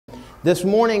This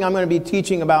morning I'm going to be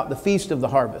teaching about the Feast of the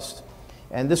Harvest.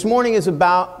 And this morning is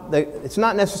about, it's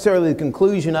not necessarily the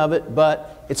conclusion of it,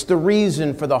 but it's the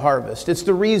reason for the harvest. It's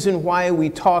the reason why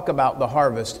we talk about the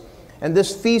harvest. And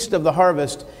this Feast of the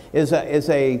Harvest is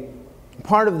a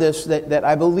part of this that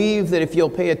I believe that if you'll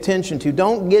pay attention to,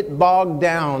 don't get bogged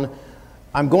down.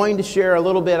 I'm going to share a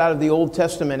little bit out of the Old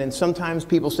Testament, and sometimes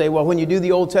people say, well, when you do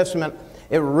the Old Testament,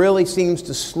 it really seems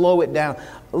to slow it down.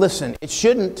 Listen, it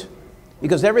shouldn't,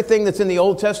 because everything that's in the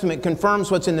Old Testament confirms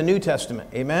what's in the New Testament.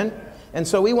 Amen? And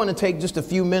so we want to take just a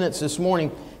few minutes this morning.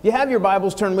 If you have your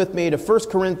Bibles, turn with me to 1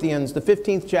 Corinthians, the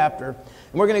 15th chapter.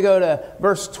 And we're going to go to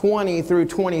verse 20 through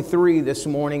 23 this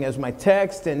morning as my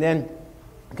text, and then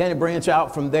kind of branch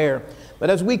out from there. But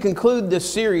as we conclude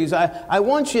this series, I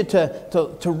want you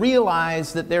to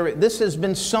realize that this has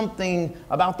been something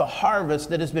about the harvest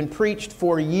that has been preached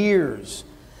for years.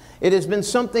 It has been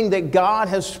something that God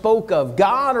has spoke of.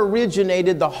 God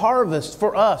originated the harvest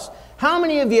for us. How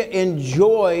many of you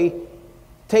enjoy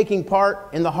taking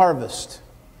part in the harvest?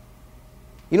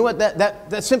 You know what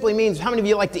that simply means? How many of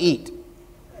you like to eat?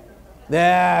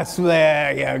 There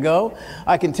you go.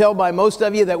 I can tell by most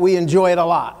of you that we enjoy it a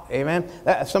lot. Amen.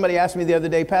 Somebody asked me the other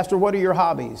day, Pastor, what are your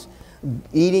hobbies?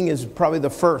 Eating is probably the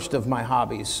first of my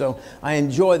hobbies, so I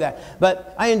enjoy that.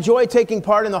 But I enjoy taking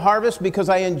part in the harvest because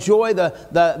I enjoy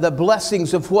the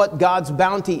blessings of what God's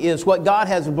bounty is, what God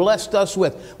has blessed us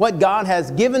with, what God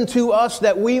has given to us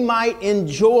that we might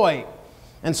enjoy.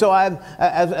 And so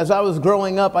as I was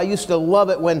growing up, I used to love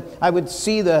it when I would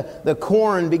see the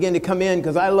corn begin to come in,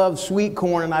 because I love sweet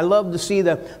corn, and I love to see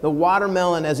the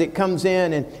watermelon as it comes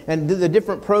in, and the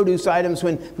different produce items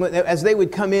as they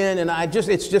would come in. And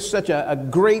it's just such a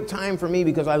great time for me,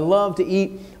 because I love to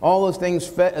eat all those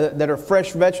things that are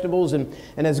fresh vegetables. And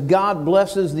as God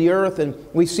blesses the earth and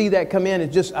we see that come in,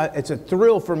 it's a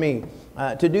thrill for me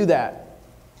to do that.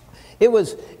 It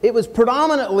was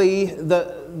predominantly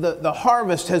the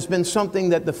harvest has been something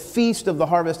that the Feast of the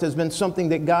Harvest has been something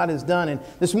that God has done. And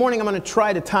this morning I'm going to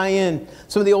try to tie in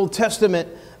some of the Old Testament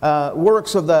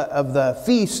works of the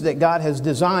feast that God has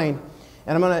designed.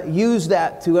 And I'm going to use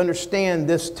that to understand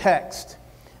this text.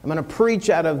 I'm going to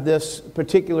preach out of this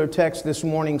particular text this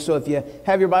morning. So if you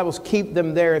have your Bibles, keep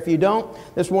them there. If you don't,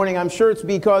 this morning, I'm sure it's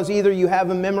because either you have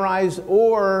them memorized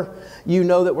or you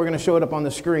know that we're going to show it up on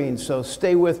the screen. So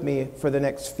stay with me for the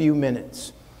next few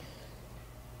minutes.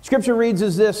 Scripture reads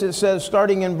as this. It says,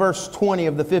 starting in verse 20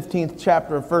 of the 15th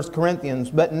chapter of 1 Corinthians,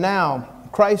 "But now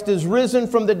Christ is risen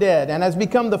from the dead and has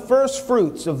become the first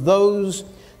fruits of those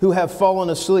who have fallen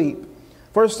asleep.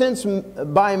 For since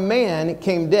by man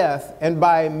came death, and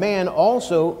by man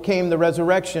also came the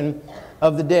resurrection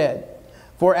of the dead.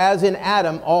 For as in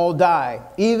Adam all die,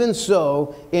 even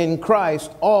so in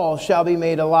Christ all shall be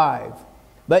made alive.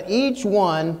 But each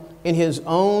one in his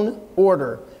own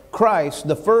order. Christ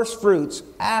the first fruits,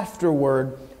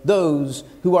 afterward those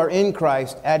who are in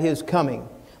Christ at his coming."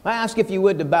 I ask if you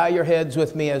would to bow your heads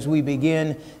with me as we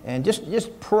begin, and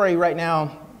just pray right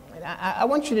now. I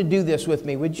want you to do this with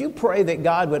me. Would you pray that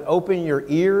God would open your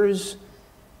ears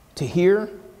to hear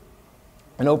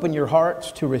and open your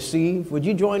hearts to receive? Would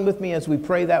you join with me as we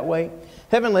pray that way?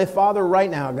 Heavenly Father,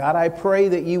 right now, God, I pray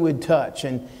that you would touch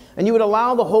and you would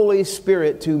allow the Holy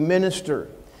Spirit to minister.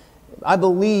 I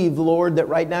believe, Lord, that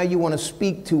right now you want to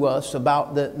speak to us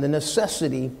about the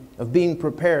necessity of being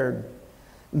prepared.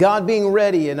 God, being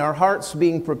ready and our hearts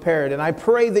being prepared. And I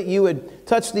pray that you would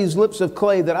touch these lips of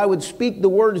clay, that I would speak the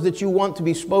words that you want to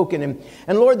be spoken.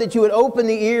 And Lord, that you would open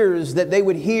the ears that they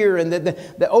would hear, and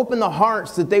that open the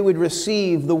hearts that they would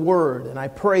receive the word. And I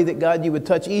pray that, God, you would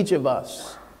touch each of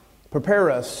us.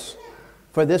 Prepare us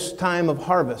for this time of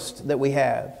harvest that we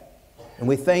have. And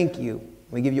we thank you.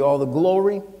 We give you all the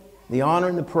glory, the honor,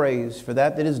 and the praise for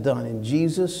that is done. In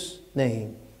Jesus'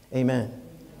 name, amen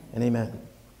and amen.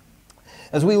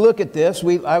 As we look at this,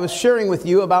 I was sharing with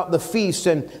you about the feasts,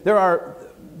 and there are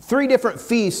 3 different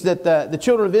feasts that the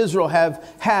children of Israel have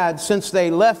had since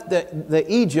they left the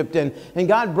Egypt, and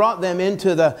God brought them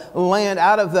into the land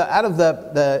out of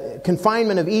the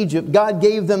confinement of Egypt. God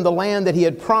gave them the land that he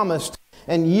had promised.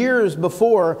 And years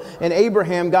before, in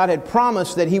Abraham, God had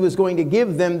promised that he was going to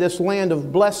give them this land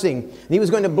of blessing. And he was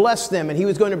going to bless them, and he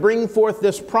was going to bring forth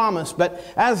this promise. But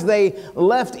as they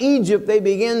left Egypt, they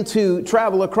began to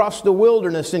travel across the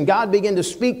wilderness, and God began to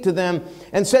speak to them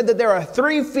and said that there are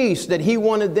 3 feasts that he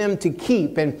wanted them to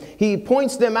keep. And he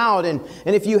points them out. And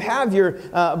if you have your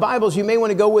Bibles, you may want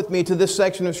to go with me to this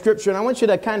section of Scripture. And I want you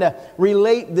to kind of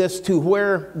relate this to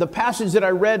where the passage that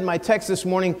I read in my text this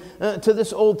morning to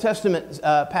this Old Testament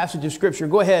passage of Scripture.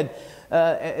 Go ahead.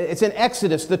 It's in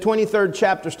Exodus, the 23rd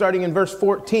chapter, starting in verse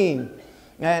 14.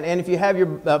 And if you have your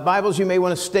Bibles, you may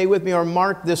want to stay with me or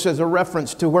mark this as a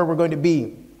reference to where we're going to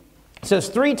be. It says,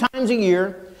 3 times a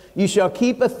year you shall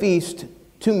keep a feast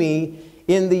to me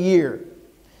in the year.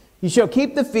 You shall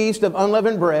keep the feast of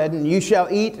unleavened bread, and you shall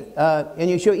eat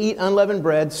unleavened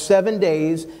bread 7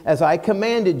 days, as I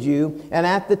commanded you, and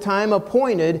at the time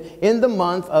appointed in the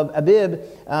month of Abib,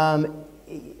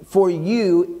 for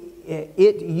in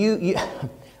it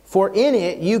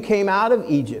you came out of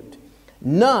Egypt.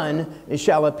 None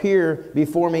shall appear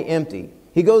before me empty.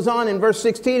 He goes on in verse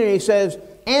 16 and he says,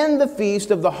 and the feast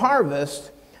of the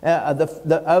harvest, of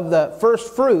the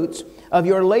first fruits of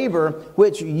your labor,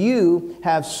 which you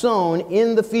have sown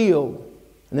in the field.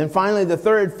 And then finally, the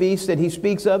third feast that he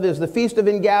speaks of is the Feast of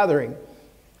Ingathering,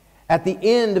 at the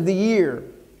end of the year,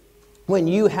 when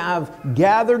you have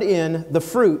gathered in the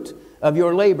fruit of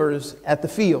your labors at the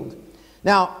field.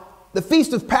 Now, the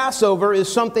Feast of Passover is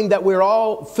something that we're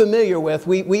all familiar with.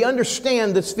 We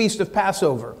understand this Feast of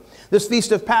Passover. This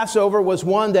Feast of Passover was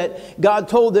one that God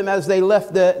told them as they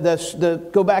left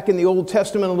go back in the Old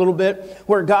Testament a little bit,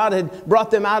 where God had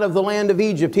brought them out of the land of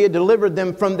Egypt. He had delivered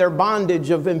them from their bondage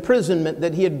of imprisonment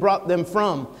that He had brought them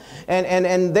from.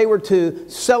 And they were to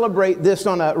celebrate this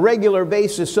on a regular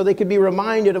basis so they could be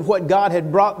reminded of what God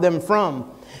had brought them from.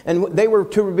 And they were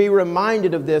to be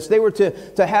reminded of this. They were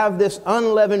to have this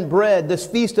unleavened bread, this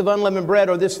Feast of Unleavened Bread,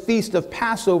 or this Feast of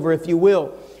Passover, if you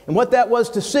will. And what that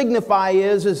was to signify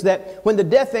is that when the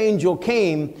death angel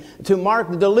came to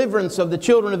mark the deliverance of the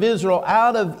children of Israel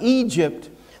out of Egypt,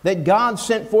 that God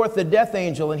sent forth the death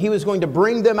angel, and He was going to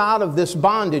bring them out of this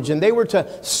bondage. And they were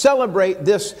to celebrate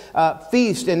this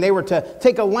feast, and they were to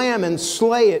take a lamb and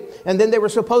slay it. And then they were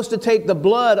supposed to take the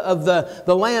blood of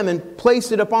the lamb and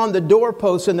place it upon the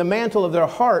doorposts and the mantle of their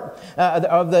heart,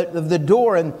 of the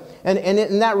door. And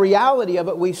in that reality of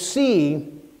it, we see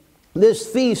this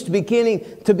feast beginning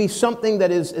to be something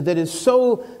that is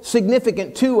so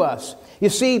significant to us. You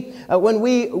see, when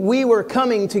we were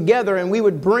coming together and we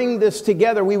would bring this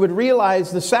together, we would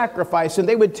realize the sacrifice, and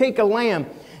they would take a lamb.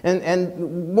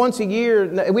 And once a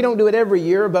year, we don't do it every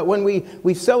year, but when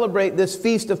we celebrate this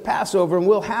Feast of Passover, and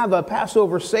we'll have a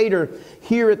Passover Seder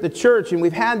here at the church, and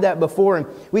we've had that before, and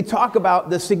we talk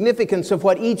about the significance of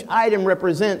what each item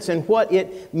represents and what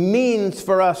it means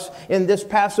for us in this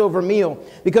Passover meal.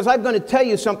 Because I'm going to tell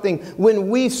you something, when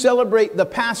we celebrate the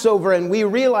Passover and we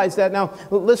realize that, now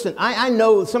listen, I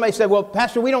know somebody said, well,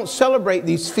 Pastor, we don't celebrate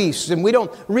these feasts and we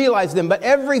don't realize them, but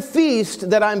every feast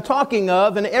that I'm talking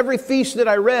of and every feast that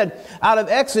I read out of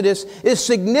Exodus is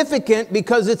significant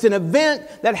because it's an event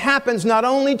that happens not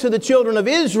only to the children of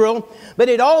Israel, but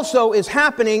it also is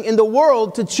happening in the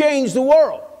world to change the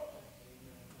world.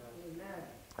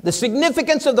 The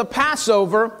significance of the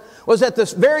Passover was at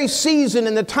this very season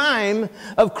in the time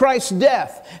of Christ's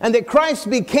death, and that Christ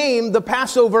became the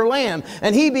Passover lamb,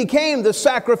 and He became the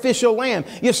sacrificial lamb.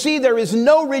 You see, there is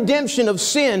no redemption of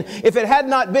sin if it had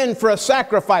not been for a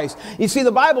sacrifice. You see,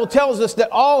 the Bible tells us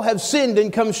that all have sinned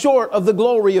and come short of the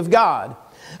glory of God.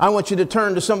 I want you to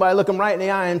turn to somebody, look them right in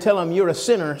the eye, and tell them, you're a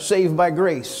sinner saved by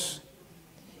grace.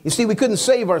 You see, we couldn't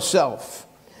save ourselves.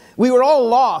 We were all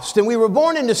lost, and we were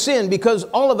born into sin because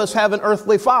all of us have an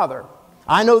earthly father.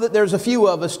 I know that there's a few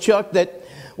of us, Chuck, that,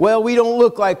 well, we don't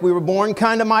look like we were born,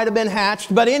 kind of might have been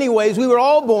hatched. But anyways, we were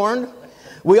all born.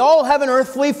 We all have an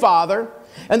earthly father.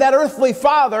 And that earthly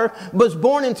father was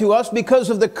born into us because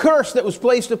of the curse that was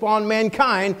placed upon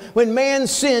mankind when man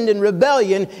sinned in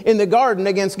rebellion in the garden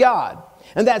against God.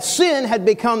 And that sin had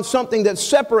become something that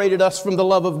separated us from the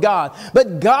love of God.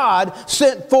 But God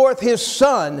sent forth His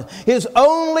Son, His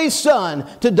only Son,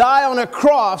 to die on a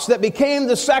cross that became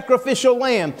the sacrificial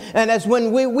lamb. And as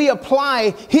when we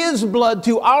apply His blood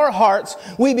to our hearts,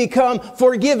 we become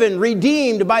forgiven,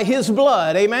 redeemed by His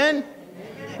blood. Amen?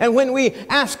 And when we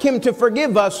ask Him to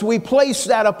forgive us, we place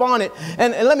that upon it.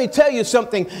 And let me tell you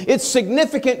something. It's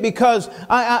significant because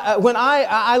when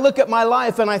I look at my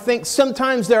life and I think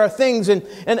sometimes there are things, and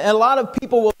a lot of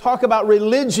people will talk about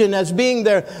religion as being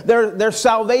their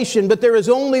salvation, but there is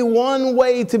only one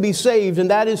way to be saved, and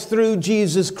that is through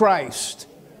Jesus Christ.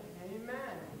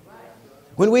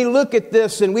 When we look at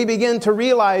this and we begin to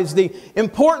realize the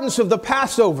importance of the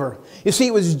Passover, you see,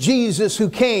 it was Jesus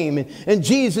who came and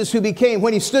Jesus who became,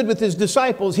 when He stood with His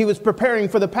disciples, He was preparing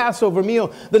for the Passover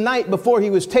meal the night before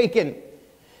He was taken.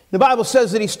 The Bible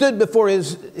says that He stood before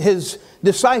His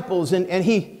disciples and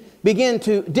He began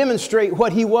to demonstrate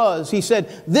what He was. He said,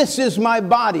 "This is my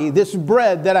body, this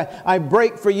bread that I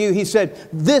break for you." He said,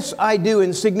 "This I do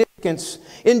in significance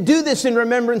And do this in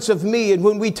remembrance of me. And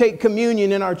when we take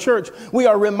communion in our church, we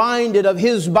are reminded of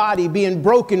his body being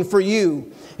broken for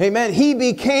you. Amen. He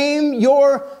became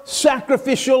your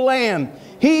sacrificial lamb.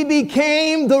 He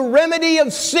became the remedy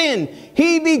of sin.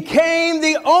 He became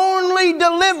the only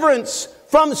deliverance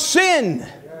from sin.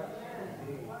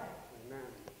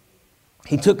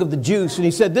 He took of the juice and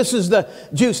he said, this is the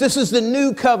juice. This is the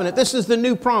new covenant. This is the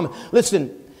new promise.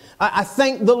 Listen, I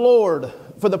thank the Lord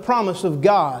for the promise of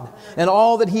God and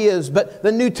all that he is. But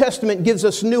the New Testament gives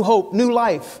us new hope, new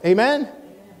life. Amen?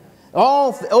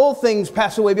 All things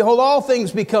pass away. Behold, all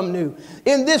things become new.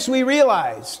 In this we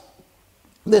realize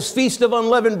this feast of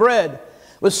unleavened bread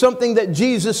was something that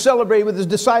Jesus celebrated with his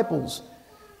disciples.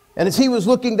 And as he was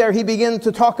looking there, he began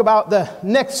to talk about the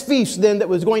next feast then that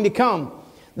was going to come.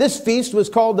 This feast was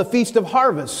called the Feast of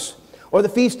Harvest, or the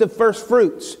Feast of First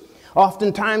Fruits.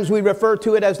 Oftentimes we refer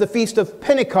to it as the Feast of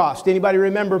Pentecost. Anybody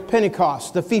remember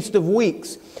Pentecost, the Feast of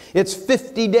Weeks? It's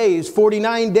 50 days,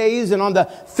 49 days, and on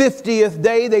the 50th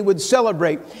day they would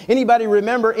celebrate. Anybody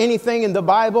remember anything in the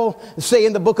Bible, say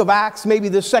in the book of Acts, maybe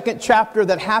the 2nd chapter,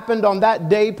 that happened on that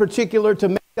day particular to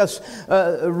make us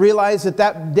realize that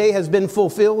that day has been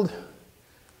fulfilled?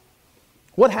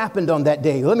 What happened on that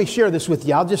day? Let me share this with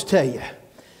you. I'll just tell you.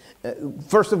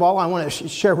 First of all, I want to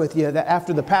share with you that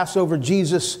after the Passover,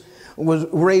 Jesus was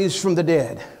raised from the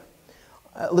dead.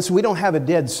 Listen, we don't have a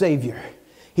dead Savior.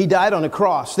 He died on a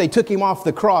cross. They took him off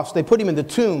the cross. They put him in the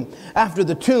tomb. After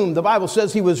the tomb, the Bible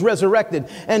says he was resurrected.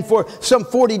 And for some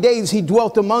 40 days, he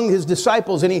dwelt among his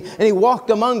disciples. And he walked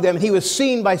among them. And he was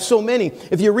seen by so many.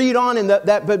 If you read on in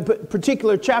that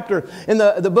particular chapter in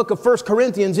the book of 1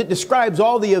 Corinthians, it describes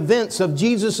all the events of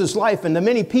Jesus' life and the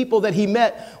many people that he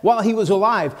met while he was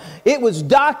alive. It was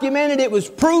documented. It was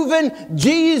proven.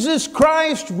 Jesus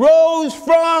Christ rose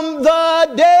from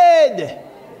the dead.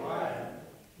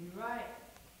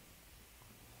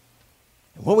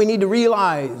 What we need to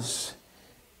realize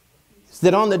is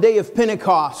that on the day of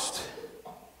Pentecost,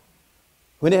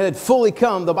 when it had fully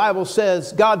come, the Bible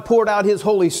says God poured out his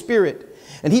Holy Spirit.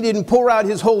 And he didn't pour out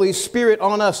his Holy Spirit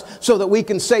on us so that we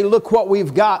can say, look what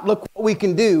we've got, look what we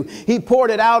can do. He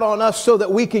poured it out on us so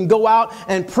that we can go out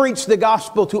and preach the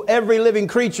gospel to every living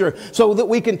creature, so that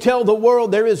we can tell the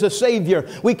world there is a Savior.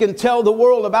 We can tell the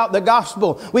world about the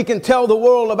gospel. We can tell the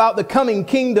world about the coming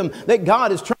kingdom that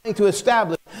God is trying to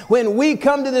establish. When we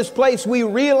come to this place, we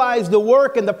realize the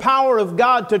work and the power of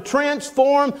God to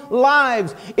transform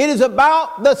lives. It is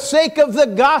about the sake of the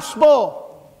gospel.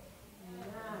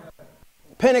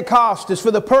 Pentecost is for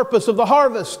the purpose of the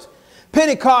harvest.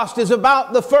 Pentecost is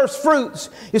about the first fruits.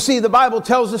 You see, the Bible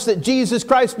tells us that Jesus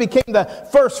Christ became the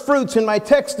first fruits. In my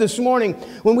text this morning,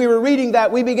 when we were reading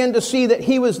that, we began to see that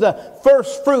he was the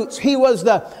first fruits. He was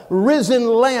the risen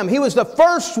lamb. He was the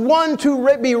first one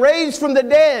to be raised from the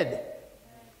dead.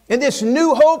 In this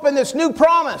new hope and this new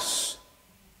promise,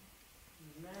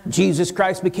 Jesus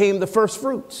Christ became the first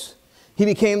fruits. He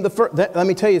became the first. Let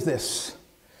me tell you this.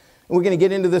 We're going to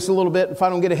get into this a little bit if I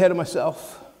don't get ahead of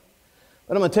myself.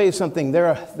 But I'm going to tell you something.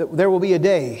 There will be a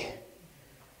day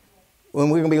when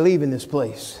we're going to be leaving this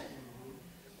place.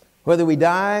 Whether we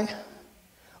die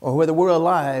or whether we're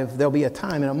alive, there'll be a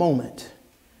time and a moment.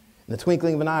 In the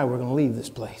twinkling of an eye, we're going to leave this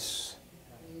place.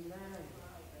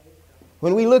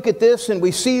 When we look at this and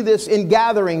we see this in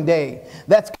Gathering Day,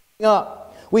 that's coming up.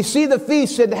 We see the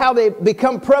feasts and how they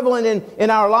become prevalent in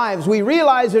our lives. We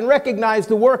realize and recognize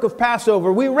the work of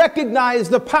Passover. We recognize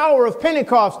the power of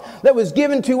Pentecost that was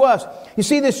given to us. You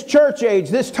see, this church age,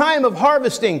 this time of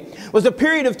harvesting, was a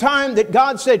period of time that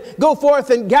God said, go forth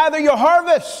and gather your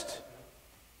harvest.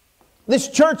 This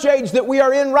church age that we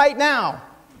are in right now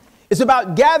is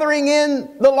about gathering in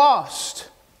the lost.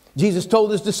 Jesus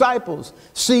told his disciples,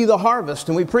 see the harvest.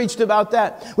 And we preached about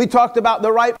that. We talked about the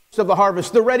ripeness of the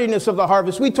harvest, the readiness of the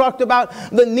harvest. We talked about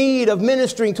the need of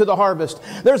ministering to the harvest.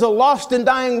 There's a lost and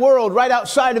dying world right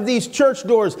outside of these church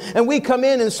doors. And we come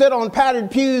in and sit on padded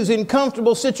pews in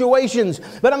comfortable situations.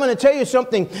 But I'm going to tell you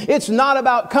something. It's not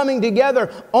about coming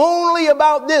together only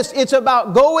about this. It's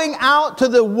about going out to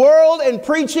the world and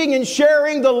preaching and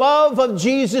sharing the love of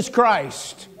Jesus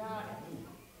Christ.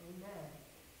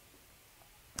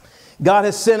 God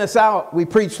has sent us out. We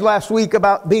preached last week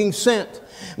about being sent.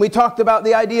 We talked about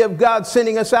the idea of God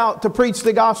sending us out to preach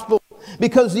the gospel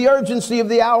because the urgency of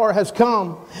the hour has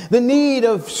come. The need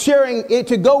of sharing it,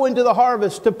 to go into the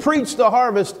harvest, to preach the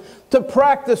harvest, to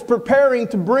practice preparing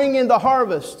to bring in the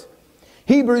harvest.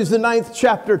 Hebrews, the 9th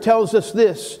chapter, tells us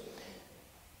this.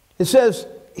 It says,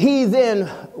 he then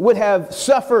would have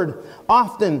suffered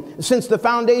often since the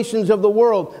foundations of the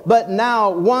world. But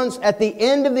now, once at the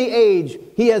end of the age,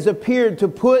 he has appeared to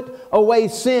put away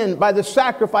sin by the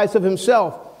sacrifice of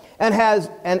himself. And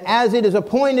as it is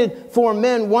appointed for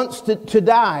men once to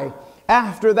die,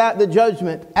 after that the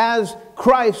judgment, as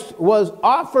Christ was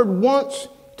offered once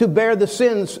to bear the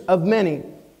sins of many.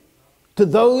 To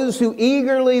those who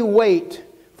eagerly wait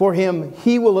for him,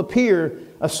 he will appear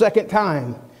a second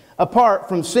time, apart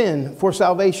from sin, for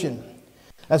salvation.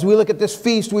 As we look at this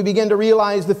feast, we begin to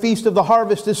realize the Feast of the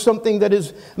Harvest is something that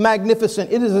is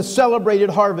magnificent. It is a celebrated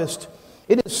harvest.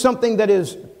 It is something that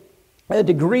is a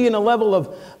degree and a level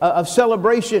of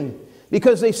celebration,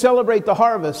 because they celebrate the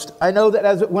harvest. I know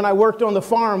that when I worked on the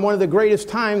farm, one of the greatest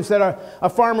times that a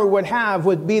farmer would have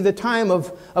would be the time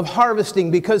of harvesting,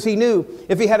 because he knew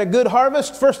if he had a good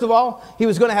harvest, first of all, he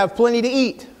was going to have plenty to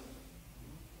eat.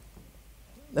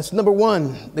 That's number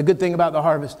one, the good thing about the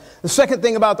harvest. The second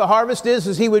thing about the harvest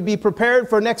is he would be prepared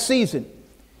for next season.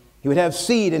 He would have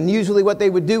seed, and usually what they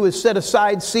would do is set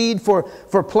aside seed for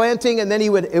planting, and then he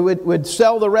would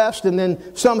sell the rest, and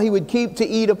then some he would keep to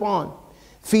eat upon.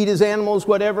 Feed his animals,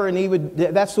 whatever, and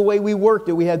that's the way we worked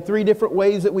it. We had 3 different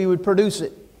ways that we would produce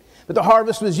it. But the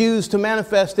harvest was used to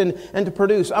manifest and to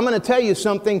produce. I'm going to tell you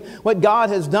something. What God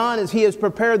has done is he has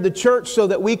prepared the church so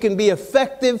that we can be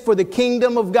effective for the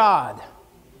kingdom of God.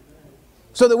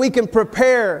 So that we can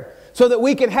prepare, so that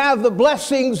we can have the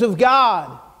blessings of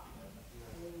God.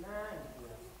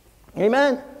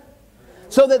 Amen.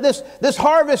 So that this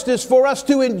harvest is for us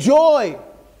to enjoy.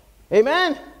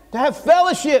 Amen. To have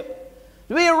fellowship.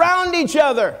 To be around each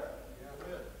other.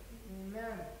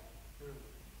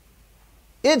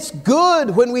 It's good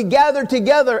when we gather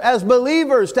together as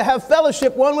believers to have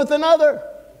fellowship one with another.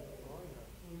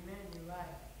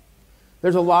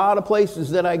 There's a lot of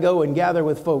places that I go and gather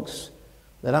with folks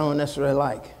that I don't necessarily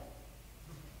like.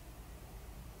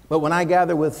 But when I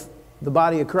gather with the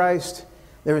body of Christ,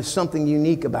 there is something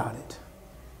unique about it.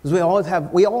 Because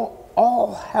we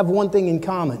all have one thing in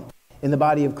common in the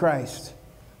body of Christ.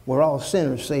 We're all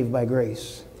sinners saved by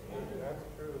grace.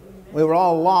 We were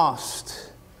all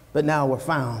lost, but now we're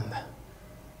found.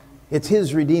 It's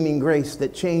his redeeming grace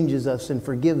that changes us and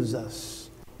forgives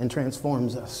us and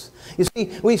transforms us. You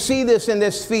see, we see this in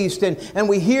this feast, and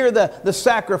we hear the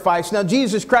sacrifice. Now,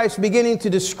 Jesus Christ beginning to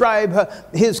describe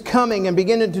his coming and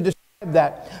beginning to describe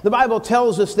that. The Bible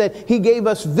tells us that he gave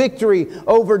us victory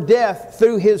over death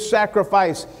through his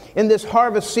sacrifice. In this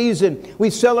harvest season, we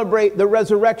celebrate the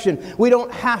resurrection. We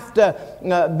don't have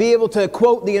to be able to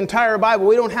quote the entire Bible.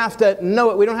 We don't have to know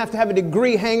it. We don't have to have a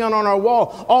degree hanging on our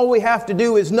wall. All we have to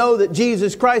do is know that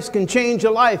Jesus Christ can change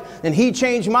a life. And he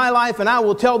changed my life, and I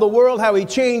will tell the world how he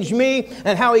changed me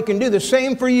and how he can do the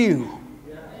same for you.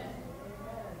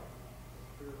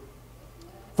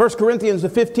 1 Corinthians, the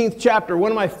 15th chapter, one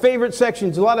of my favorite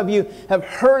sections. A lot of you have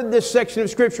heard this section of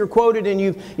Scripture quoted, and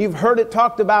you've heard it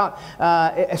talked about,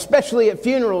 especially at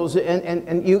funerals,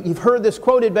 and you've heard this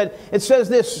quoted, but it says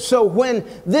this: so when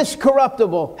this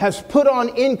corruptible has put on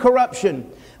incorruption,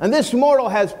 and this mortal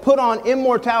has put on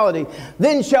immortality,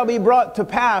 then shall be brought to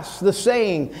pass the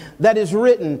saying that is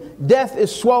written, death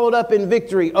is swallowed up in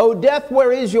victory. O death,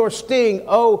 where is your sting?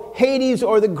 O Hades,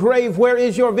 or the grave, where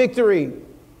is your victory?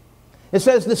 It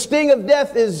says the sting of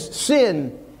death is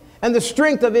sin, and the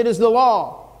strength of it is the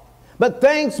law. But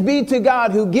thanks be to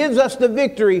God who gives us the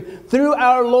victory through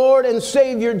our Lord and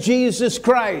Savior Jesus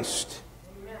Christ.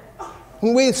 Amen.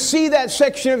 When we see that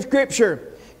section of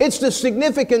Scripture, it's the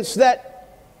significance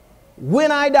that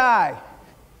when I die,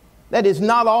 that is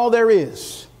not all there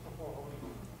is.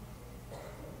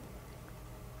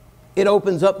 It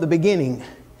opens up the beginning.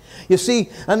 You see,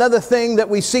 another thing that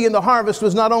we see in the harvest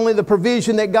was not only the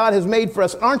provision that God has made for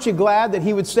us. Aren't you glad that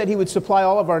he said he would supply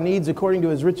all of our needs according to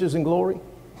his riches and glory?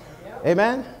 Yep.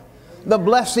 Amen? The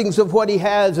blessings of what he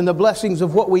has and the blessings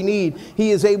of what we need,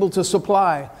 he is able to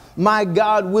supply. My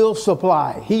God will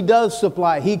supply. He does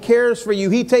supply. He cares for you.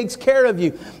 He takes care of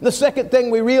you. The second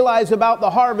thing we realize about the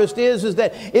harvest is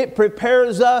that it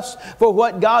prepares us for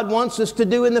what God wants us to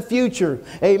do in the future.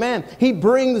 Amen. He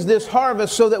brings this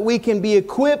harvest so that we can be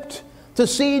equipped to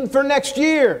seed for next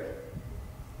year.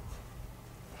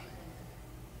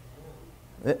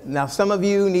 Now, some of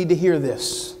you need to hear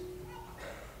this.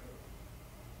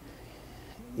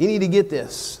 You need to get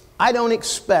this. I don't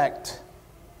expect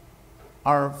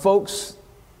our folks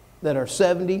that are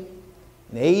 70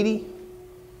 and 80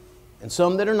 and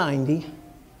some that are 90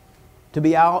 to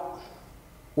be out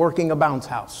working a bounce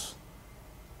house.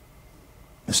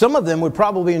 Some of them would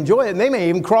probably enjoy it, and they may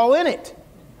even crawl in it.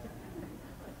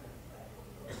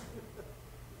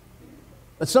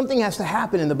 But something has to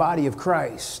happen in the body of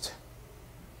Christ.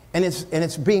 And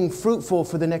it's being fruitful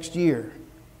for the next year.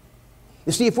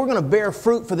 You see, if we're going to bear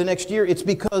fruit for the next year, it's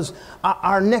because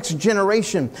our next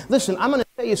generation. Listen, I'm going to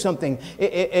tell you something.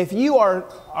 If you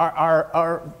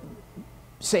are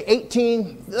say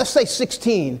 18, let's say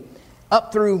 16,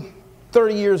 up through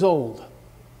 30 years old.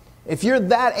 If you're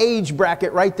that age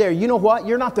bracket right there, you know what?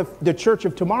 You're not the church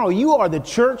of tomorrow. You are the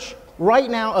church right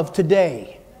now of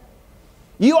today.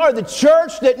 You are the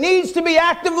church that needs to be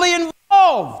actively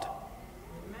involved.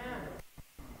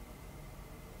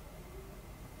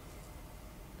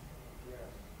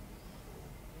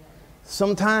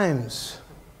 Sometimes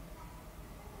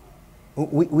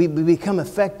we become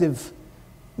effective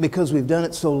because we've done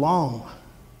it so long.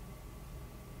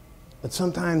 But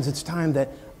sometimes it's time that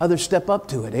others step up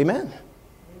to it. Amen?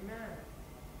 Amen.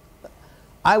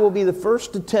 I will be the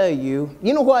first to tell you,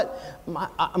 you know what?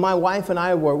 My wife and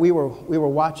I were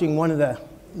watching one of the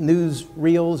news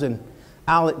reels, and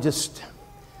I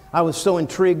was so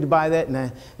intrigued by that,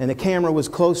 and the camera was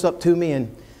close up to me,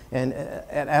 and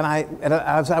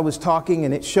as I was talking,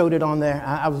 and it showed it on there,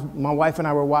 my wife and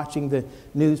I were watching the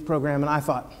news program, and I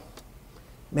thought,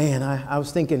 man, I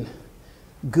was thinking,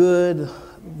 good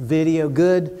video,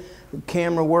 good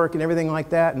camera work and everything like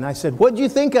that. And I said, what'd you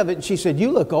think of it? And she said, you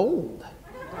look old.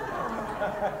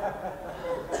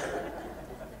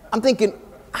 I'm thinking,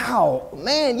 ow,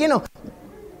 man, you know,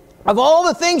 of all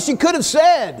the things she could have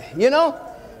said, you know,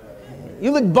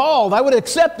 you look bald. I would have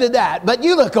accepted that. But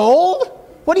you look old?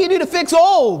 What do you do to fix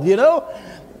old, you know?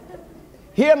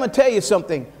 Here, I'm going to tell you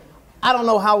something. I don't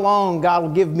know how long God will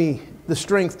give me the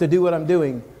strength to do what I'm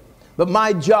doing. But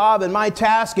my job and my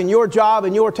task and your job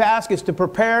and your task is to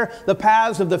prepare the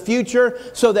paths of the future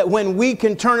so that when we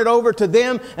can turn it over to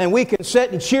them and we can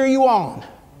sit and cheer you on.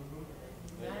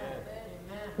 Amen.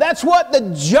 That's what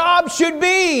the job should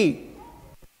be.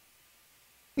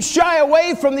 Shy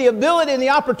away from the ability and the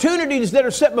opportunities that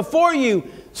are set before you.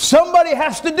 Somebody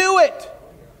has to do it.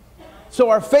 So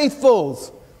our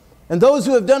faithfuls and those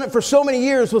who have done it for so many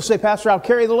years will say, Pastor, I'll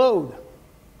carry the load.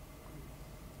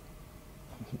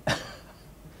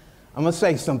 I'm going to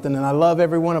say something, and I love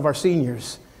every one of our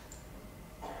seniors.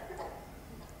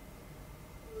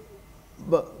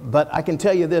 But I can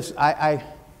tell you this. I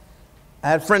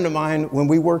had a friend of mine when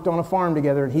we worked on a farm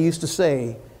together, and he used to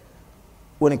say,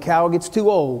 when a cow gets too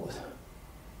old,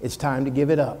 it's time to give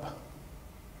it up.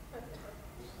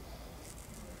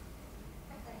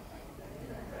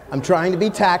 I'm trying to be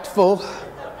tactful.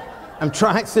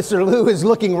 Sister Lou is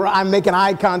looking, I'm making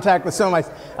eye contact with somebody.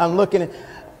 I'm looking at,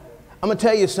 I'm going to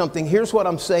tell you something. Here's what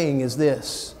I'm saying is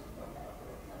this.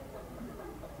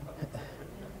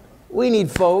 We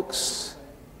need folks.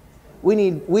 We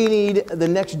need the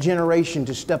next generation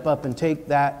to step up and take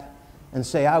that and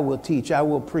say, I will teach, I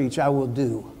will preach, I will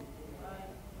do.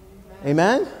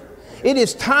 Amen? It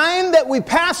is time that we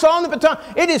pass on the baton.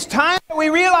 It is time that we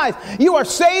realize you are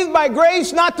saved by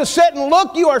grace not to sit and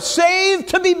look. You are saved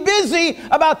to be busy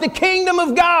about the kingdom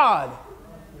of God.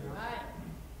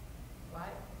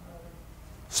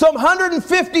 Some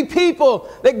 150 people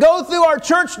that go through our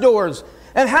church doors.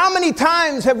 And how many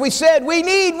times have we said, we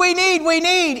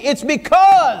need. It's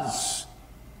because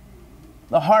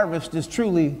the harvest is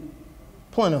truly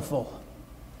plentiful.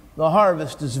 The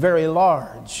harvest is very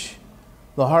large.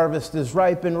 The harvest is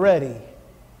ripe and ready.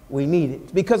 We need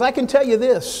it. Because I can tell you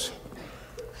this.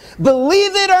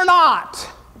 Believe it or not.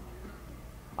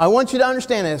 I want you to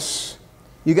understand this.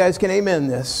 You guys can amen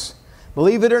this.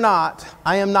 Believe it or not,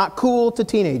 I am not cool to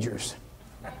teenagers.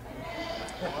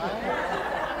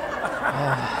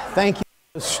 Thank you.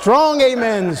 Strong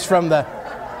amens from the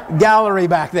gallery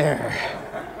back there.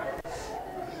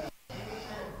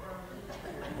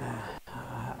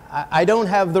 I don't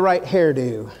have the right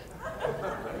hairdo.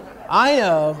 I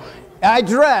know. I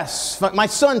dress. My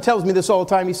son tells me this all the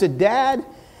time. He said, Dad,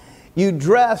 you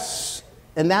dress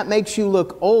and that makes you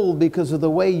look old because of the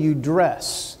way you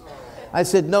dress. I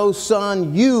said, no,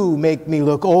 son, you make me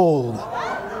look old.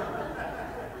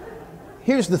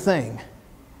 Here's the thing,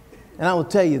 and I will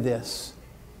tell you this.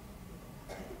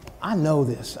 I know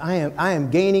this. I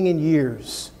am gaining in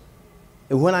years.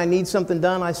 And when I need something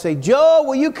done, I say, Joe,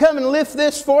 will you come and lift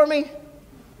this for me?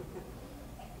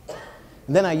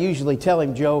 And then I usually tell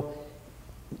him, Joe,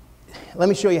 let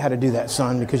me show you how to do that,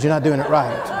 son, because you're not doing it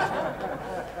right.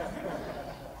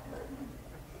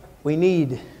 We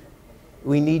need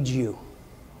you.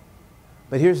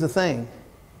 But here's the thing.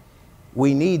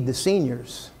 We need the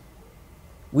seniors.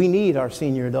 We need our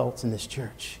senior adults in this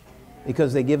church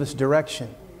because they give us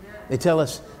direction.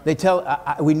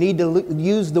 We need to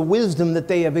use the wisdom that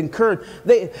they have incurred.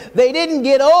 They didn't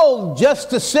get old just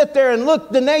to sit there and look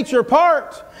the nature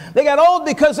part. They got old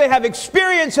because they have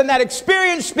experience, and that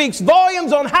experience speaks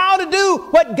volumes on how to do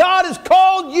what God has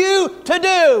called you to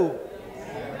do.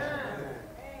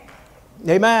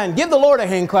 Amen. Give the Lord a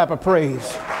hand clap of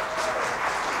praise.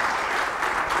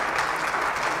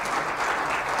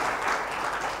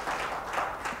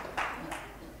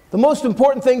 The most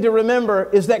important thing to remember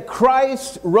is that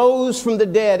Christ rose from the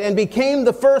dead and became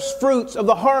the first fruits of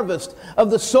the harvest of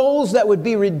the souls that would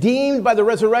be redeemed by the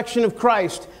resurrection of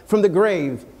Christ from the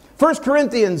grave. 1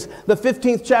 Corinthians, the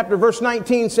 15th chapter, verse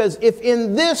 19 says, "If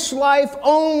in this life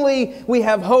only we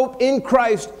have hope in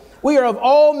Christ, we are of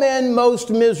all men most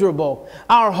miserable."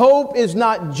 Our hope is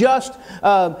not just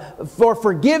for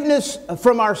forgiveness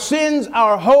from our sins.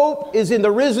 Our hope is in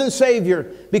the risen Savior.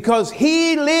 Because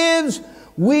He lives,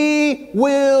 we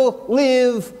will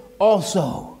live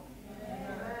also.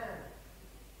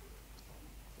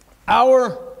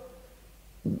 Our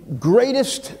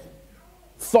greatest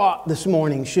thought this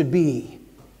morning should be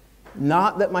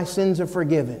not that my sins are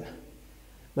forgiven,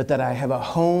 but that I have a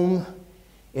home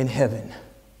in heaven.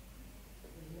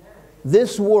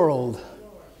 This world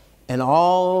and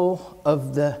all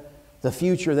of the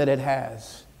future that it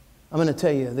has, I'm going to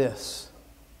tell you this: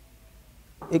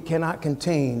 it cannot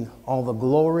contain all the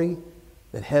glory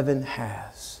that heaven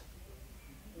has.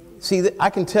 See,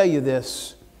 I can tell you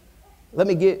this. Let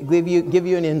me give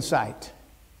you an insight.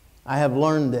 I have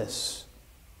learned this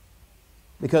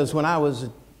because when I was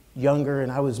younger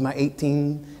and I was my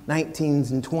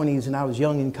 19s and 20s and I was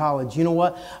young in college, you know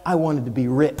what? I wanted to be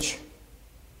rich.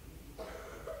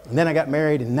 And then I got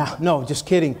married and now, no, just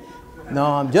kidding. No,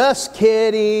 I'm just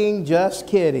kidding, just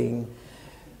kidding.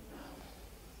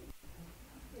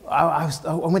 I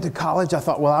went to college. I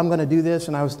thought, well, I'm going to do this.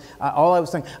 And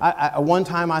one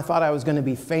time I thought I was going to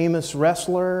be famous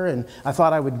wrestler. And I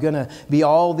thought I was going to be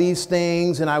all these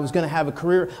things. And I was going to have a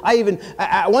career.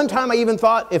 At one time I even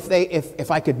thought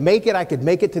if I could make it, I could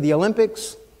make it to the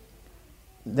Olympics.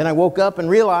 Then I woke up and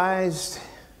realized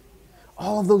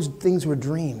all of those things were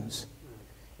dreams.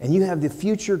 And you have the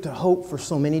future to hope for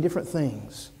so many different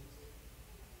things.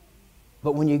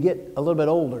 But when you get a little bit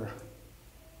older,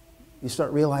 you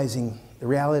start realizing the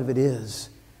reality of it is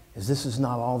this is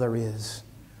not all there is.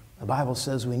 The Bible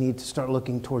says we need to start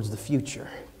looking towards the future.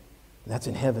 That's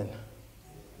in heaven.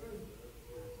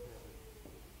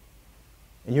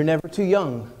 And you're never too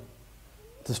young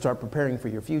to start preparing for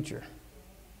your future.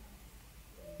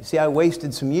 You see, I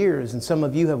wasted some years, and some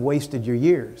of you have wasted your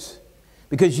years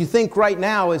because you think right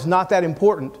now is not that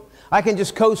important. I can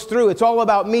just coast through. It's all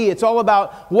about me. It's all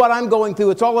about what I'm going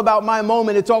through. It's all about my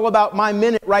moment. It's all about my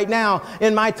minute right now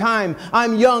in my time.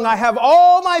 I'm young. I have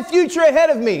all my future ahead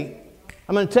of me.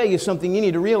 I'm going to tell you something. You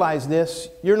need to realize this.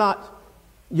 You're not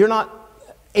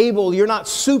able. You're not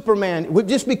Superman.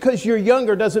 Just because you're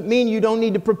younger doesn't mean you don't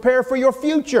need to prepare for your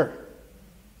future.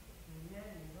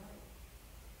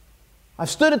 I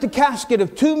stood at the casket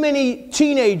of too many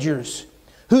teenagers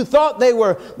who thought they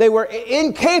were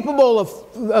incapable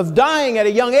of dying at a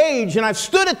young age. And I've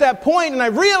stood at that point and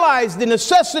I've realized the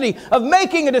necessity of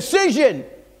making a decision.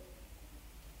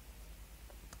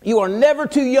 You are never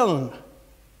too young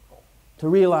to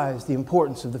realize the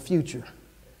importance of the future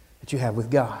that you have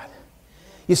with God.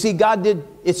 You see,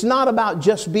 it's not about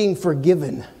just being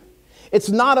forgiven. It's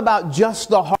not about just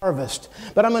the harvest.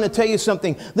 But I'm going to tell you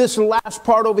something. This last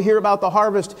part over here about the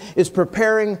harvest is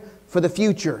preparing for the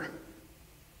future.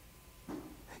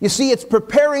 You see, it's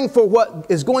preparing for what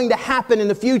is going to happen in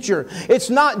the future. It's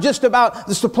not just about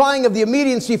the supplying of the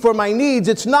immediacy for my needs.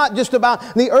 It's not just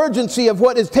about the urgency of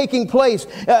what is taking place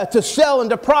to sell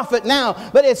and to profit now.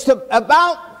 But it's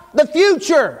about the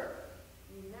future.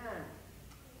 Amen.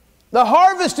 The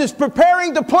harvest is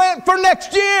preparing to plant for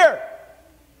next year.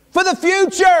 For the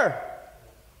future.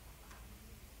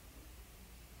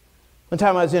 One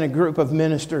time I was in a group of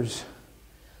ministers.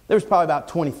 There was probably about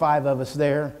 25 of us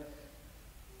there.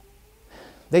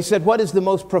 They said, what is the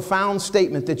most profound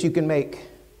statement that you can make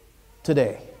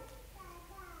today?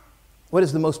 What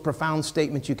is the most profound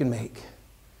statement you can make?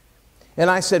 And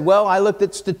I said, well, I looked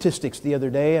at statistics the other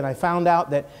day and I found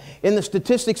out that in the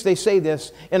statistics they say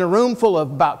this, in a room full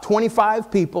of about 25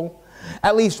 people,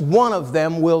 at least one of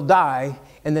them will die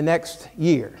in the next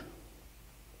year.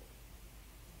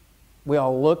 We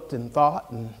all looked and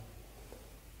thought, and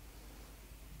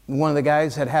one of the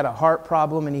guys had a heart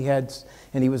problem and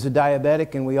he was a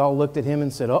diabetic, and we all looked at him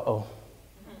and said, uh-oh.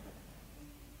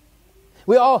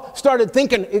 We all started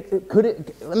thinking,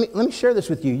 let me share this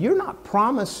with you. You're not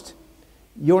promised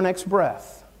your next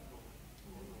breath.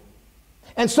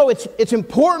 And so it's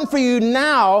important for you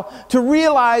now to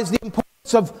realize the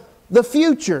importance of the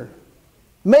future.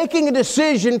 Making a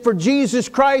decision for Jesus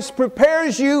Christ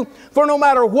prepares you for no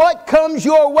matter what comes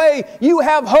your way, you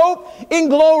have hope in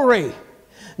glory.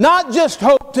 Not just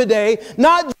hope today,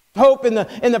 not just hope in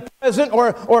the present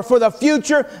or for the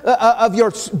future of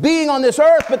your being on this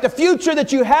earth, but the future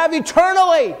that you have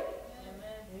eternally.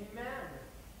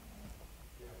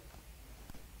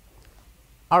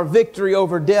 Our victory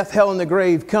over death, hell, and the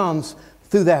grave comes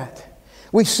through that.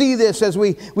 We see this as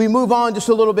we move on just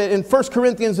a little bit. In 1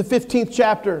 Corinthians, the 15th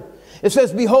chapter, it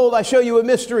says, "Behold, I show you a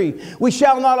mystery. We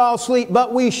shall not all sleep,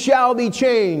 but we shall be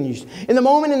changed. In the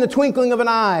moment, in the twinkling of an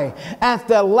eye, at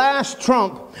the last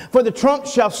trump. For the trump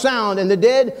shall sound, and the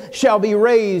dead shall be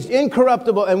raised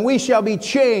incorruptible, and we shall be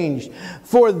changed.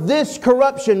 For this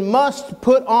corruption must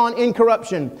put on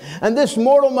incorruption, and this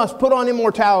mortal must put on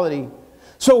immortality.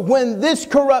 So when this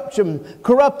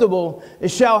corruptible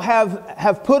shall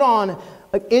have put on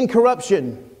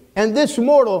incorruption, and this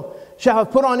mortal shall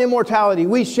have put on immortality,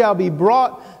 we shall be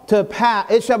brought to pass.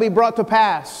 It shall be brought to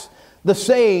pass the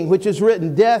saying which is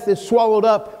written, death is swallowed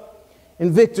up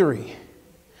in victory.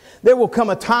 There will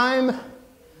come a time,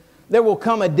 there will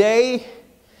come a day,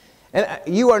 and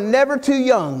you are never too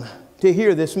young to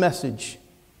hear this message.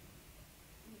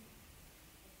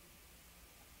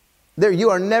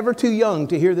 You are never too young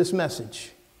to hear this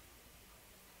message.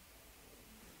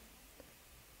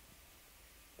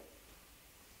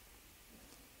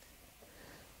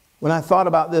 When I thought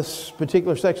about this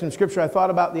particular section of Scripture, I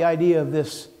thought about the idea of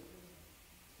this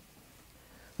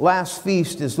last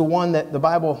feast is the one that the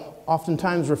Bible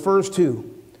oftentimes refers to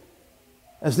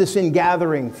as this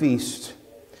ingathering feast.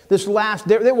 This last,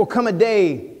 there will come a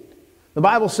day, the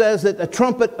Bible says that the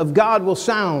trumpet of God will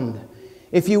sound,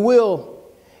 if you will.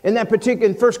 In that particular,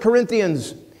 in 1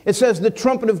 Corinthians, it says the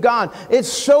trumpet of God.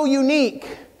 It's so unique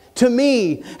to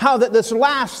me how that this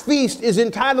last feast is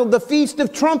entitled the Feast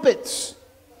of Trumpets.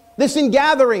 This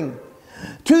ingathering.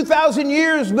 2,000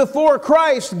 years before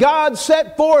Christ, God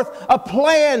set forth a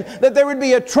plan that there would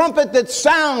be a trumpet that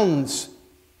sounds.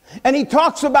 And He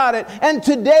talks about it. And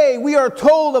today we are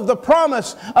told of the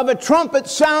promise of a trumpet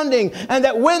sounding. And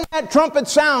that when that trumpet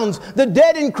sounds, the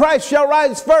dead in Christ shall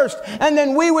rise first. And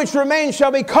then we which remain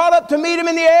shall be caught up to meet Him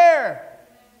in the air.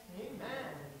 Amen.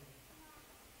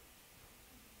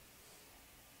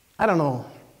 I don't know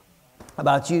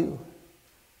about you,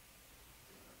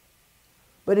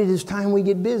 but it is time we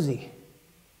get busy.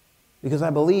 Because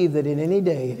I believe that in any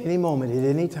day, at any moment, at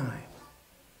any time,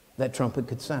 that trumpet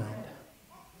could sound.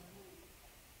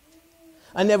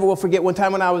 I never will forget one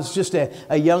time when I was just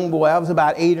a young boy. I was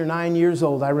about 8 or 9 years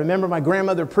old. I remember my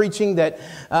grandmother preaching that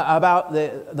about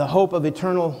the hope of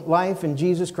eternal life in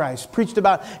Jesus Christ. Preached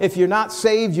about if you're not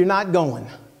saved, you're not going.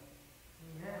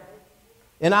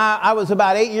 And I was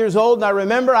about 8 years old, and I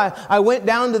remember I went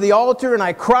down to the altar and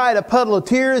I cried a puddle of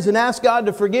tears and asked God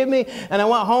to forgive me. And I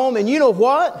went home, and you know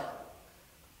what?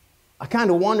 I kind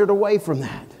of wandered away from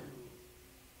that.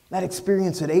 That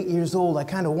experience at 8 years old, I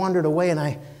kind of wandered away, and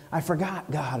I forgot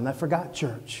God, and I forgot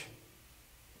church.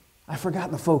 I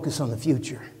forgot the focus on the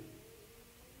future.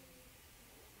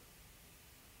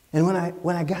 And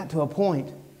when I got to a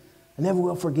point, I never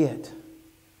will forget,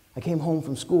 I came home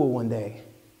from school one day.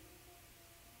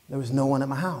 There was no one at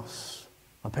my house.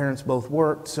 My parents both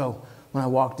worked, so when I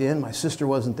walked in, my sister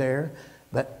wasn't there,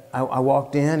 but I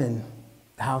walked in and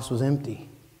the house was empty.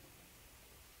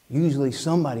 Usually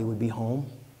somebody would be home,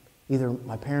 either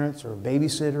my parents or a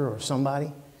babysitter or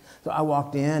somebody. So I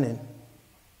walked in and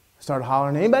started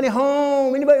hollering, anybody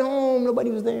home? Anybody home? Nobody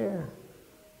was there.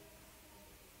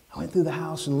 I went through the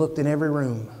house and looked in every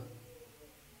room.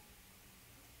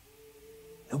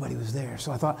 Nobody was there.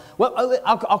 So I thought, well,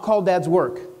 I'll call Dad's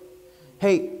work.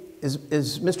 Hey, is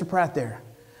Mr. Pratt there?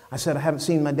 I said, I haven't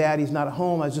seen my dad. He's not at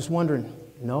home. I was just wondering.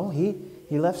 No, he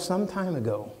left some time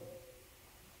ago.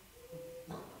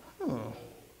 So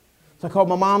I called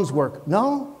my mom's work.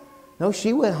 No,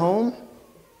 she went home.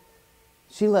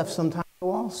 She left some time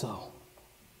ago also.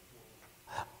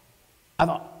 I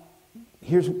thought,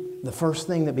 here's the first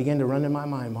thing that began to run in my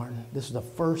mind, Martin. This is the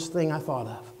first thing I thought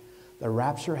of. The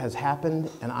rapture has happened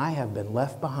and I have been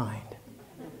left behind.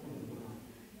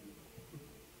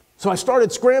 So I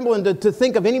started scrambling to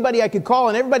think of anybody I could call,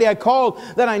 and everybody I called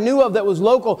that I knew of that was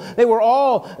local, they were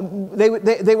all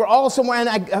somewhere. And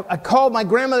I called my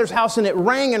grandmother's house, and it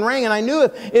rang and rang. And I knew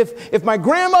if my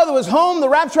grandmother was home, the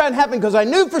rapture hadn't happened, because I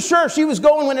knew for sure she was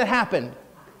going when it happened.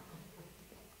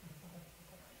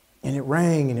 And it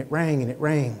rang and it rang and it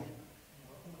rang.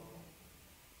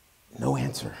 No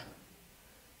answer.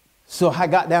 So I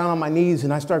got down on my knees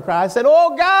and I started crying. I said,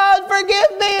 oh, God,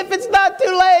 forgive me if it's not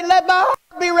too late. Let my heart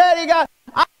be ready, God.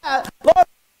 Lord,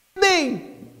 forgive me.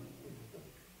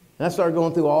 And I started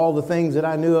going through all the things that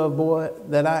I knew of, boy,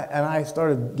 and I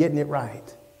started getting it right.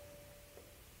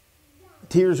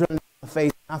 Tears running down my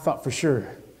face. I thought for sure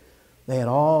they had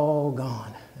all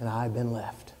gone and I had been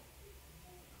left.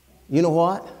 You know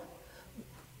what?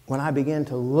 When I began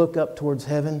to look up towards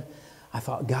heaven, I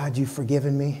thought, God, you've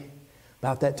forgiven me.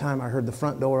 About that time, I heard the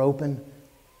front door open.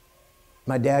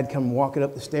 My dad come walking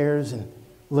up the stairs and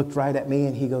looked right at me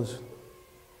and he goes,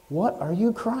 what are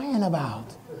you crying about?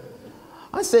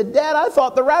 I said, Dad, I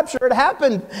thought the rapture had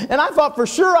happened and I thought for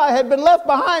sure I had been left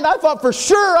behind. I thought for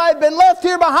sure I had been left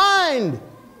here behind.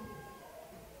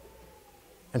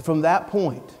 And from that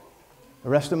point, the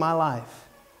rest of my life,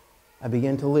 I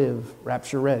began to live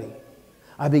rapture ready.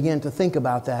 I began to think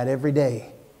about that every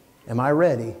day. Am I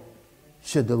ready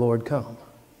should the Lord come?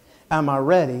 Am I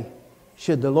ready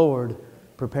should the Lord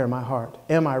prepare my heart?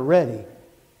 Am I ready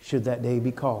should that day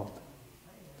be called?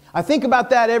 I think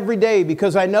about that every day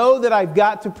because I know that I've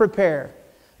got to prepare.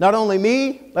 Not only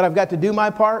me, but I've got to do my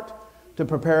part to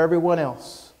prepare everyone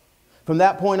else. From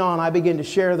that point on, I began to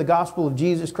share the gospel of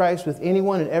Jesus Christ with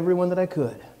anyone and everyone that I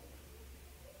could.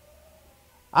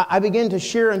 I began to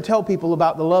share and tell people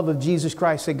about the love of Jesus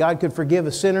Christ, that God could forgive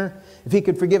a sinner. If He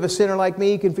could forgive a sinner like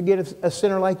me, He can forgive a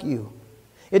sinner like you.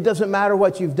 It doesn't matter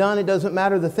what you've done. It doesn't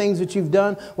matter the things that you've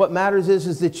done. What matters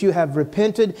is that you have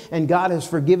repented and God has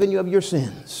forgiven you of your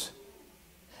sins.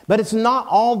 But it's not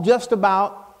all just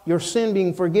about your sin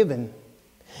being forgiven.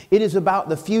 It is about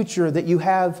the future that you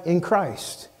have in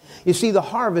Christ. You see, the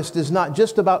harvest is not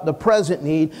just about the present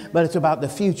need, but it's about the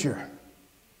future.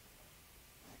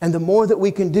 And the more that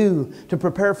we can do to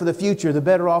prepare for the future, the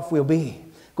better off we'll be.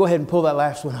 Go ahead and pull that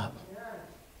last one up.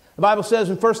 The Bible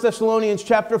says in 1 Thessalonians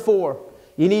chapter 4,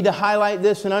 you need to highlight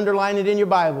this and underline it in your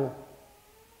Bible.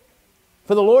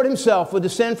 For the Lord Himself will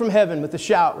descend from heaven with a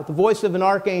shout, with the voice of an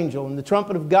archangel and the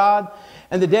trumpet of God,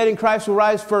 and the dead in Christ will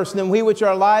rise first, and then we which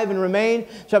are alive and remain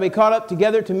shall be caught up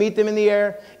together to meet them in the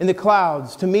air, in the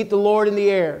clouds, to meet the Lord in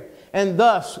the air. And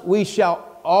thus we shall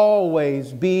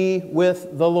always be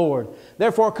with the Lord.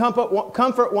 Therefore,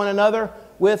 comfort one another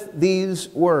with these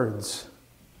words.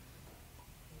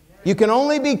 You can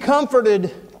only be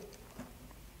comforted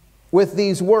with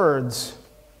these words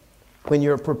when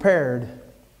you're prepared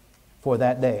for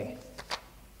that day.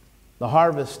 The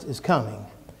harvest is coming.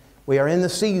 We are in the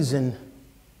season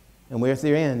and we're at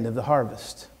the end of the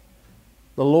harvest.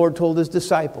 The Lord told His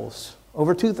disciples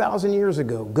over 2,000 years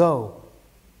ago, go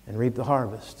and reap the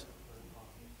harvest.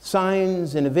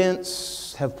 Signs and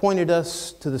events have pointed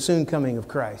us to the soon coming of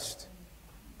Christ.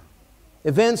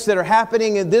 Events that are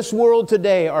happening in this world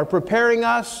today are preparing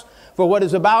us for what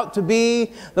is about to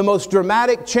be the most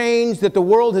dramatic change that the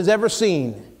world has ever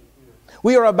seen.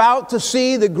 We are about to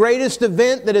see the greatest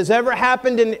event that has ever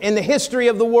happened in the history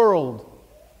of the world.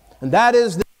 And that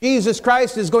is that Jesus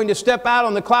Christ is going to step out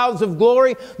on the clouds of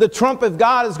glory. The trump of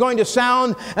God is going to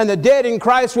sound, and the dead in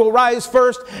Christ will rise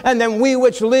first, and then we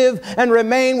which live and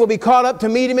remain will be caught up to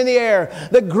meet Him in the air.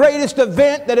 The greatest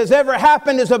event that has ever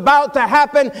happened is about to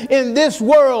happen in this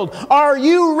world. Are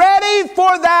you ready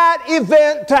for that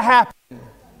event to happen?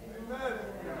 Amen.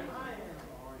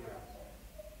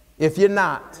 If you're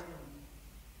not,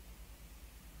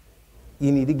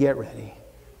 you need to get ready.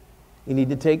 You need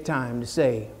to take time to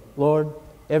say, Lord,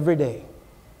 every day,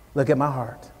 look at my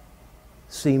heart.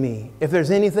 See me. If there's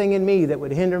anything in me that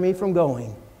would hinder me from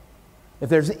going, if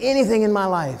there's anything in my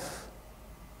life,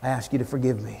 I ask you to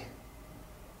forgive me.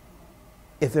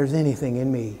 If there's anything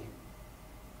in me,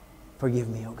 forgive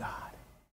me, oh God.